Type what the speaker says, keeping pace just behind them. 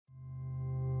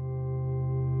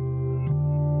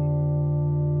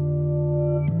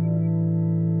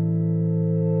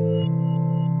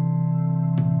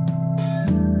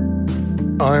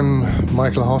I'm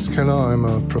Michael Hauskeller. I'm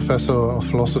a professor of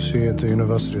philosophy at the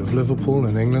University of Liverpool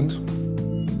in England.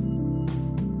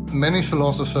 Many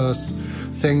philosophers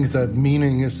think that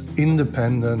meaning is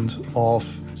independent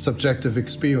of subjective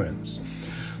experience.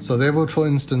 So they would, for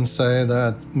instance, say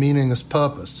that meaning is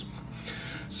purpose.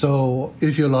 So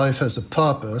if your life has a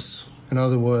purpose, in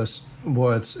other words,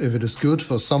 if it is good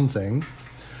for something,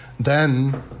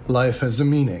 then life has a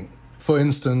meaning. For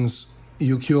instance,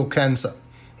 you cure cancer,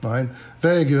 right?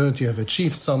 Very good, you have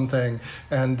achieved something,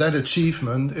 and that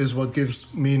achievement is what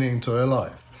gives meaning to your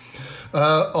life.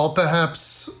 Or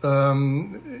perhaps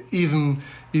even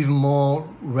more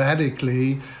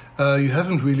radically, you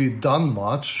haven't really done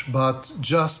much, but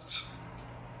just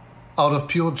out of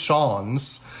pure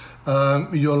chance,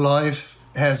 your life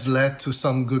has led to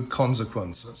some good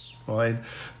consequences, right?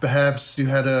 Perhaps you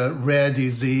had a rare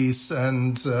disease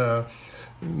and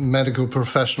medical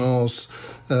professionals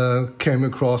came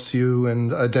across you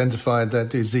and identified that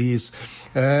disease,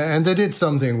 and they did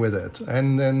something with it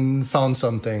and then found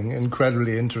something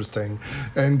incredibly interesting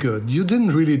and good. You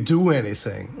didn't really do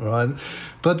anything, right?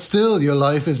 But still your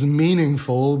life is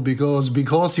meaningful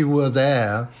because you were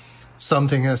there,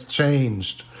 something has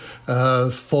changed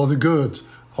for the good,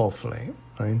 hopefully,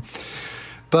 right?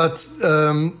 But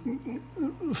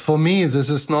for me, this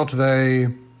is not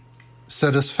very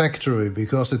satisfactory,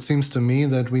 because it seems to me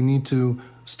that we need to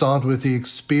start with the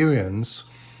experience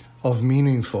of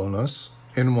meaningfulness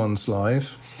in one's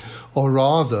life, or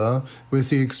rather with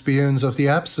the experience of the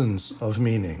absence of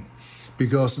meaning,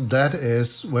 because that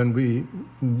is when we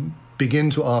begin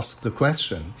to ask the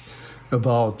question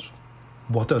about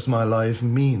what does my life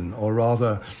mean, or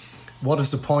rather, what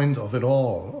is the point of it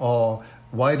all, or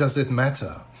why does it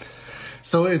matter?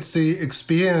 So it's the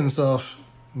experience of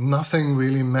nothing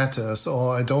really matters,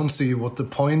 or I don't see what the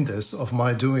point is of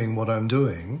my doing what I'm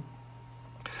doing,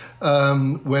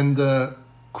 when the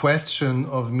question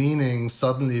of meaning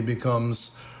suddenly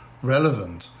becomes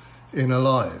relevant in a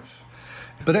life.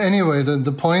 But anyway,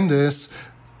 the point is,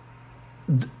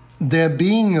 there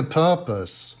being a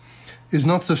purpose is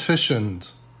not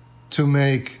sufficient to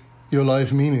make your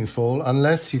life meaningful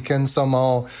unless you can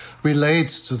somehow relate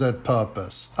to that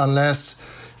purpose, unless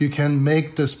you can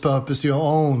make this purpose your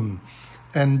own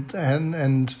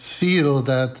and feel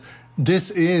that this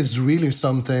is really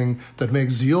something that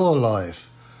makes your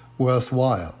life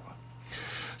worthwhile.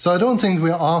 So I don't think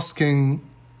we're asking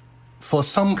for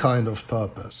some kind of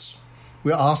purpose.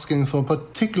 We're asking for a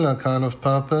particular kind of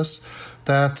purpose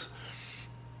that,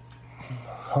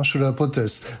 how should I put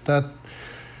this, that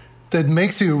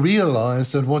makes you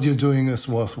realize that what you're doing is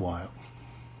worthwhile.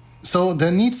 So there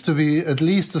needs to be at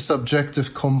least a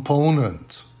subjective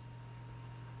component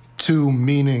to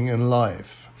meaning in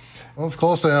life. Of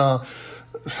course, there are,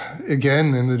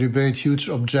 again, in the debate, huge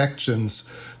objections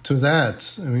to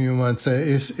that. I mean, you might say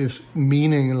if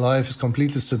meaning in life is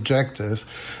completely subjective,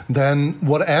 then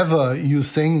whatever you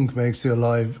think makes your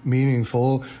life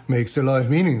meaningful makes your life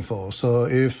meaningful. So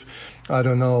if, I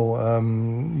don't know,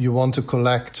 you want to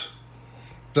collect,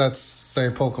 let's say,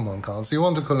 Pokemon cards. You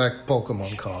want to collect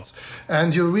Pokemon cards,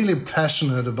 and you're really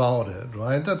passionate about it,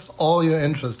 right? That's all you're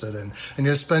interested in, and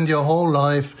you spend your whole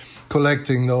life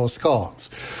collecting those cards.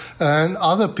 And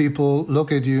other people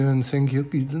look at you and think,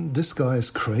 this guy is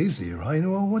crazy, right?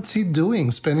 Well, what's he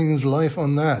doing, spending his life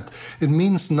on that? It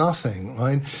means nothing,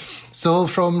 right? So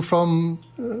from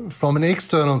an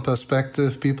external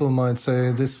perspective, people might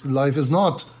say this life is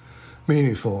not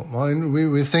meaningful.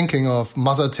 We're thinking of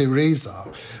Mother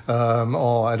Teresa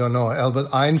or, I don't know, Albert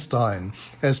Einstein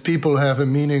as people who have a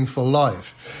meaningful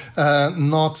life,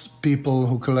 not people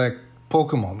who collect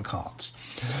Pokemon cards.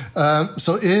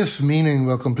 So if meaning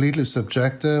were completely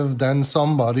subjective, then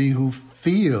somebody who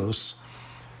feels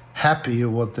happy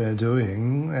with what they're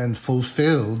doing and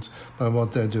fulfilled by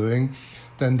what they're doing,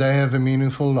 then they have a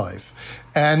meaningful life.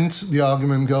 And the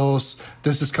argument goes,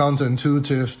 this is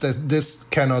counterintuitive, that this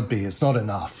cannot be, it's not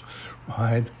enough,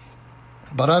 right?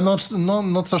 But I'm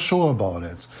not so sure about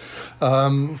it,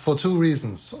 for two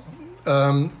reasons.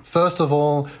 First of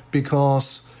all,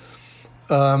 because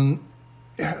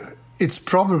it's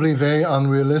probably very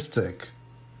unrealistic,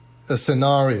 a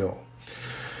scenario.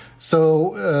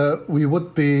 So it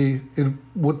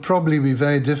would probably be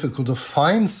very difficult to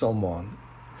find someone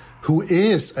who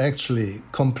is actually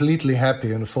completely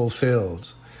happy and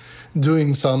fulfilled,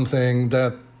 doing something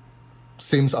that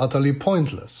seems utterly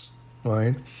pointless,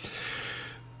 right?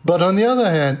 But on the other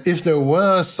hand, if there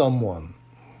were someone,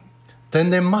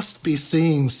 then they must be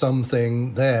seeing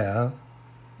something there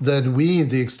that we,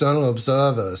 the external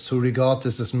observers who regard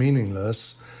this as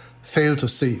meaningless, fail to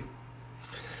see.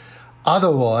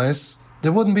 Otherwise, they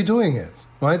wouldn't be doing it.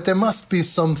 right? There must be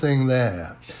something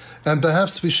there. And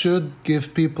perhaps we should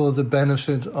give people the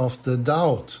benefit of the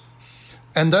doubt.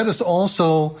 And that is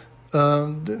also,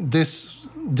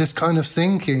 this kind of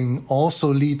thinking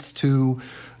also leads to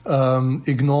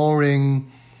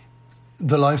ignoring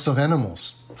the lives of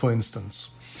animals, for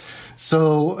instance.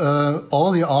 So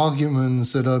all the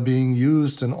arguments that are being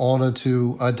used in order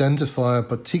to identify a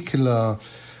particular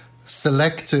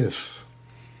selective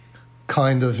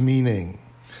kind of meaning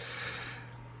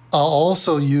are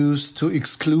also used to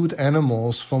exclude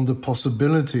animals from the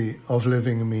possibility of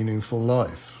living a meaningful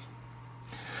life.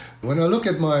 When I look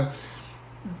at my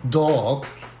dog,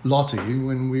 Lottie,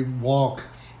 when we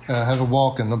have a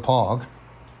walk in the park,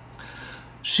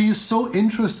 she is so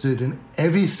interested in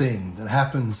everything that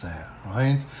happens there,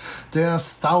 right? There are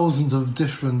thousands of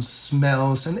different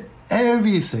smells and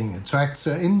everything attracts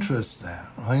her interest there,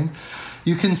 right?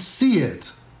 You can see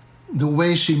it, the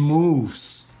way she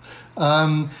moves.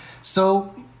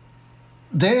 So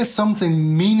there is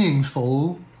something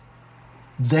meaningful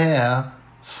there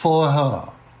for her,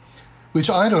 which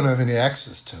I don't have any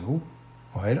access to,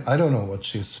 right? I don't know what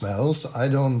she smells. I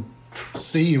don't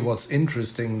see what's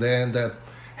interesting there in that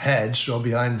hedge or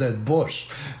behind that bush.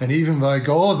 And even if I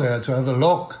go there to have a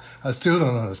look, I still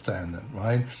don't understand it,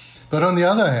 right? But on the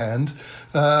other hand,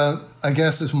 I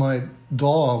guess if my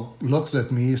dog looks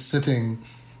at me sitting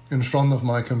in front of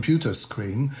my computer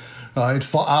screen, right,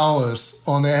 for hours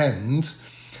on end,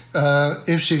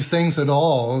 if she thinks at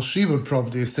all, she would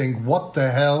probably think, what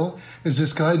the hell is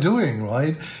this guy doing,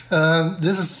 right?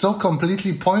 This is so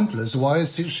completely pointless. Why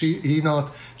is he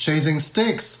not chasing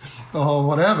sticks or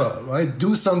whatever, right?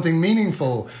 Do something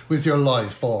meaningful with your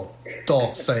life, for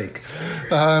dog's sake.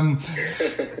 So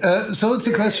it's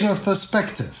a question of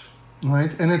perspective,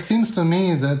 right? And it seems to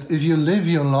me that if you live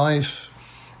your life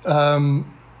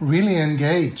really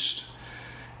engaged,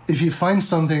 if you find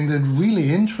something that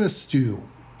really interests you,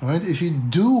 right? If you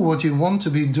do what you want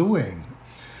to be doing,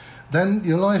 then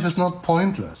your life is not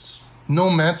pointless, no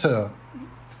matter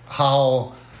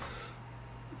how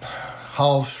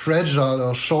fragile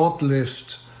or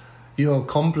short-lived your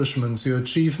accomplishments, your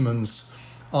achievements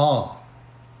are.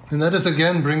 And that is,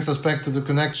 again, brings us back to the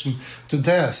connection to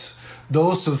death.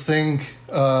 Those who think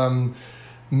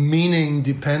meaning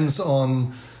depends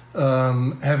on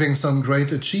having some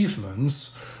great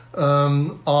achievements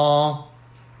are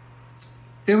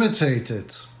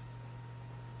irritated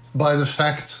by the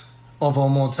fact of our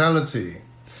mortality,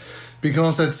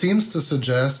 because that seems to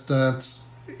suggest that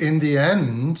in the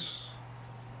end,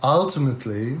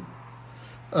 ultimately,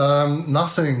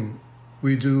 nothing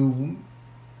we do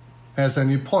has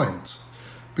any point,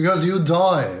 because you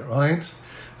die, right?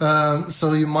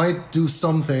 So you might do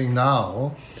something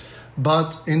now,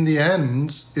 but in the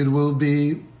end, it will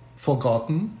be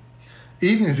forgotten.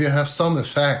 Even if you have some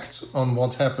effect on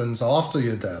what happens after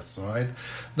your death, right?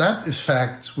 That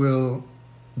effect will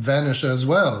vanish as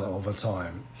well over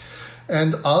time.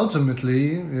 And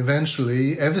ultimately,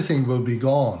 eventually, everything will be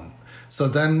gone. So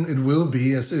then it will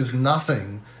be as if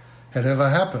nothing had ever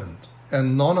happened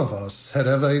and none of us had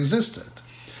ever existed.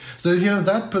 So if you have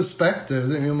that perspective,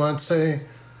 then you might say,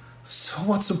 so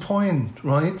what's the point,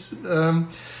 right?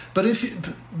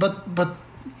 But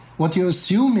what you're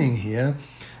assuming here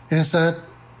is that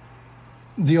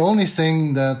the only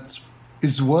thing that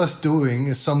is worth doing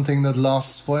is something that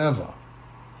lasts forever.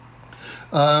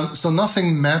 So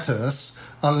nothing matters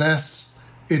unless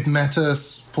it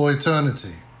matters for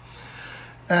eternity.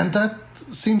 And that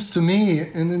seems to me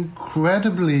an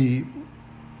incredibly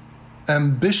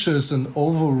ambitious and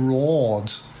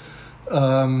overwrought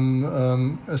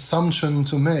assumption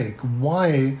to make.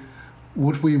 Why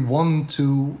would we want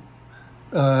to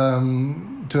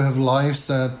have lives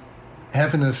that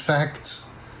have an effect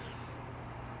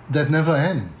that never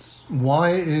ends?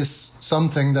 Why is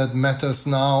something that matters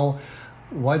now?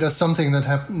 Why does something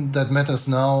that matters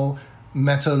now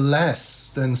matter less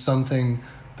than something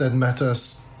that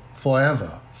matters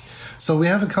forever? So we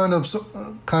have a kind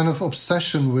of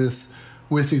obsession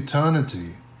with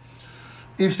eternity.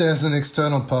 If there's an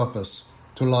external purpose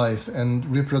to life, and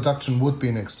reproduction would be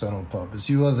an external purpose,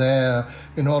 you are there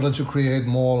in order to create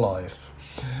more life.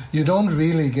 You don't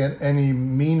really get any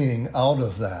meaning out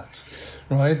of that,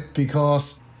 right?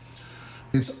 Because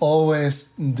it's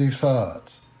always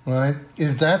deferred, right?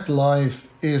 If that life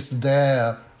is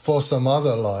there for some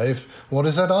other life, what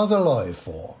is that other life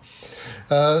for?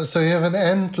 So you have an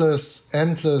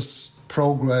endless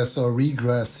progress or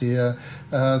regress here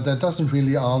that doesn't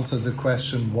really answer the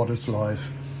question, what is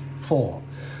life for?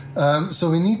 So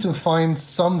we need to find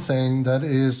something that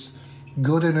is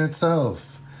good in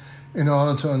itself in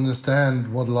order to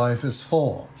understand what life is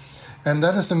for. And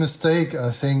that is a mistake,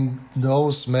 I think,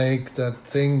 those make that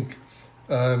think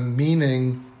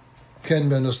meaning can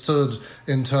be understood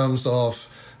in terms of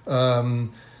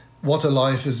what a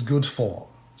life is good for.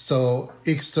 So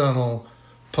external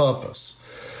purpose.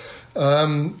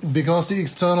 Because the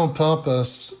external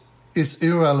purpose is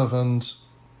irrelevant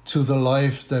to the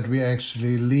life that we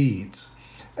actually lead.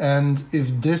 And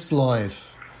if this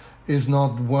life is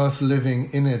not worth living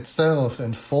in itself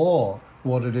and for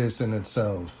what it is in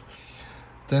itself,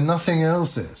 then nothing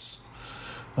else is,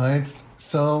 right?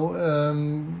 So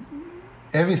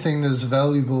everything is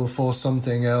valuable for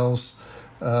something else.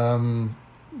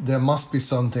 There must be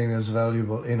something that's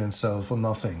valuable in itself, or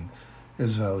nothing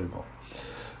is valuable.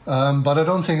 But I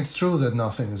don't think it's true that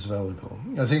nothing is valuable.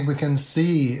 I think we can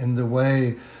see in the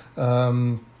way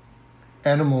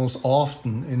animals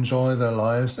often enjoy their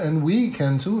lives, and we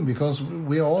can too, because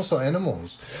we are also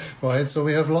animals, right? So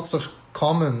we have lots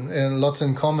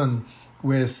in common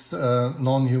with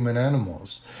non-human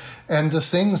animals. And the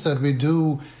things that we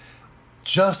do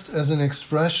just as an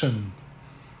expression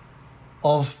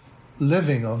of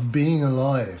living, of being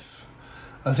alive,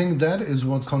 I think that is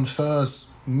what confers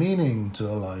meaning to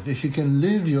a life. If you can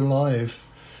live your life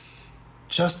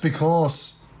just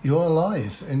because you're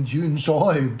alive and you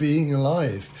enjoy being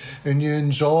alive and you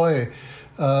enjoy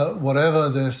whatever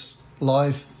this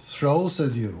life throws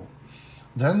at you,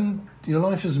 then your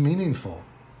life is meaningful.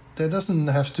 There doesn't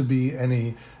have to be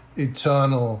any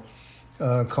eternal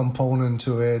component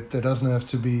to it. There doesn't have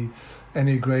to be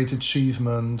any great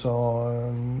achievement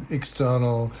or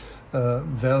external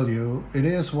value. It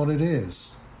is what it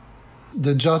is.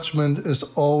 The judgment is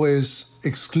always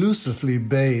exclusively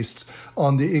based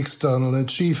on the external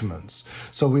achievements.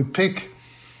 So we pick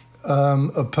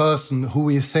a person who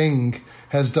we think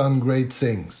has done great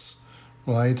things,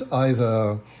 right?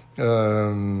 Either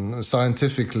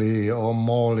scientifically or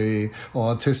morally or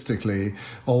artistically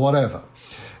or whatever.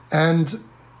 And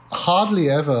hardly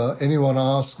ever anyone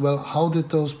asks, well, how did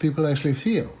those people actually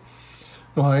feel,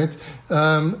 right?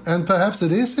 And perhaps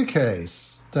it is the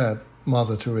case that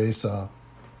Mother Teresa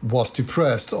was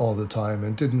depressed all the time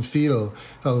and didn't feel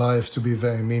her life to be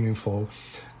very meaningful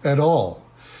at all.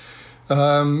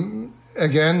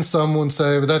 Again, some would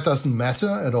say, but that doesn't matter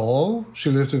at all. She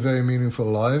lived a very meaningful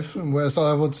life. Whereas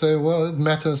I would say, well, it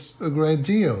matters a great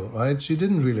deal, right? She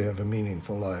didn't really have a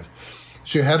meaningful life.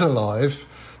 She had a life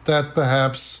that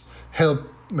perhaps helped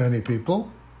many people.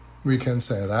 We can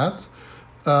say that.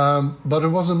 But it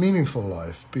was a meaningful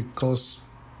life because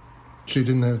she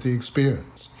didn't have the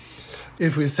experience.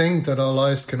 If we think that our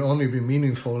lives can only be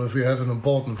meaningful if we have an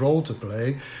important role to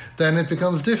play, then it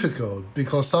becomes difficult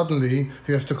because suddenly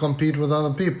we have to compete with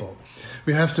other people.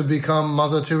 We have to become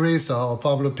Mother Teresa or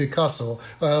Pablo Picasso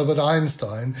or Albert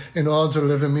Einstein in order to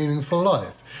live a meaningful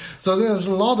life. So there's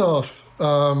a lot of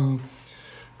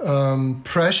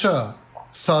pressure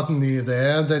suddenly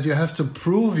there that you have to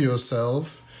prove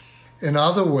yourself in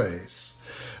other ways.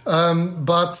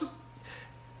 But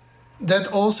that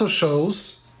also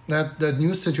shows, that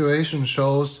new situation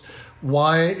shows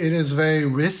why it is very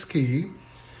risky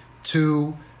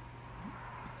to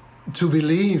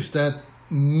believe that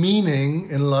meaning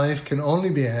in life can only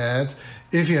be had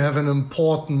if you have an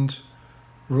important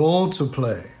role to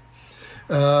play.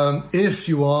 If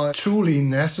you are truly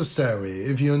necessary,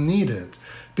 if you're needed,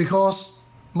 because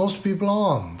most people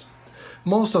aren't.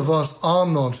 Most of us are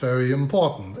not very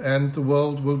important, and the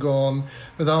world will go on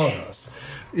without us.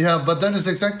 Yeah, but that is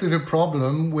exactly the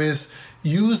problem with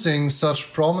using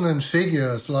such prominent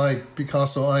figures like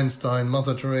Picasso, Einstein,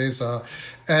 Mother Teresa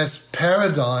as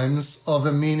paradigms of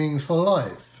a meaningful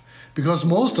life. Because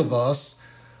most of us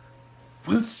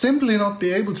will simply not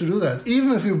be able to do that,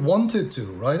 even if we wanted to,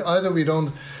 right? Either we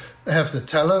don't have the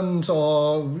talent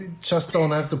or we just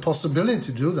don't have the possibility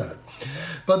to do that.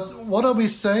 But what are we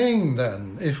saying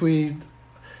then if we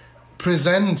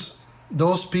present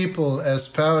those people as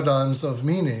paradigms of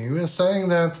meaning? We're saying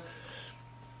that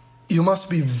you must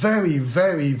be very,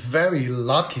 very, very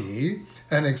lucky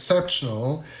and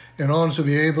exceptional in order to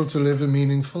be able to live a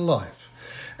meaningful life.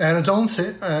 And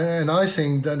I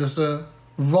think that is a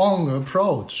wrong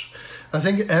approach. I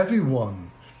think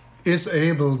everyone is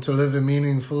able to live a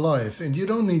meaningful life, and you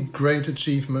don't need great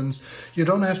achievements. You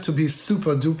don't have to be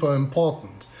super duper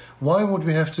important. Why would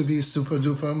we have to be super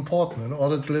duper important in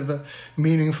order to live a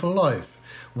meaningful life?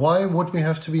 Why would we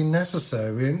have to be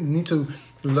necessary? We need to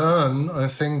learn, I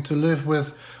think, to live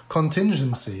with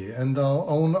contingency and our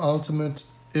own ultimate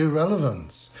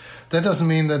irrelevance. That doesn't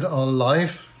mean that our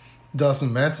life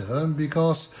doesn't matter,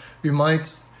 because we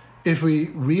might, if we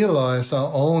realize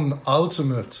our own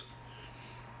ultimate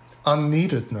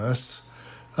unneededness,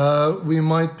 we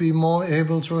might be more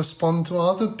able to respond to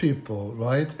other people,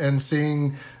 right? And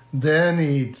seeing their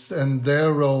needs and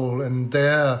their role and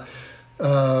their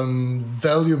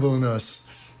valuableness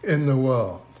in the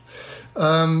world.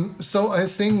 So I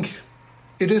think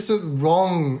it is a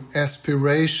wrong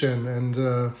aspiration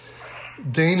and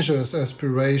dangerous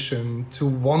aspiration to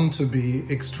want to be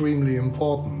extremely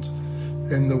important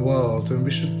in the world, and we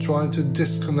should try to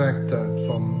disconnect that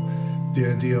from the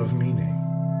idea of meaning.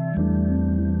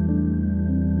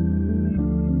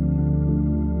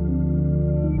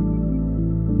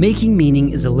 Making Meaning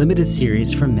is a limited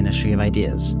series from Ministry of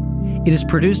Ideas. It is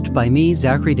produced by me,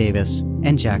 Zachary Davis,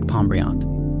 and Jack Pombriand.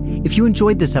 If you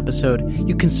enjoyed this episode,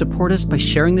 you can support us by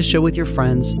sharing the show with your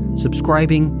friends,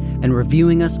 subscribing, and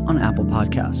reviewing us on Apple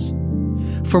Podcasts.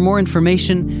 For more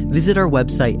information, visit our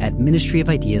website at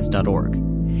ministryofideas.org.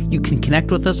 You can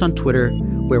connect with us on Twitter,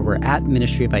 where we're at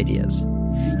Ministry of Ideas.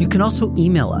 You can also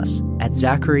email us at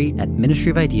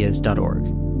zachary@ministryofideas.org.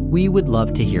 We would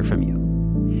love to hear from you.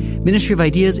 Ministry of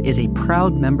Ideas is a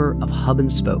proud member of Hub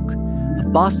and Spoke, a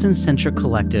Boston-centric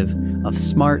collective of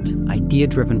smart,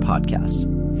 idea-driven podcasts.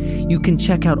 You can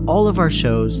check out all of our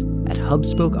shows at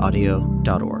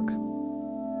hubspokeaudio.org.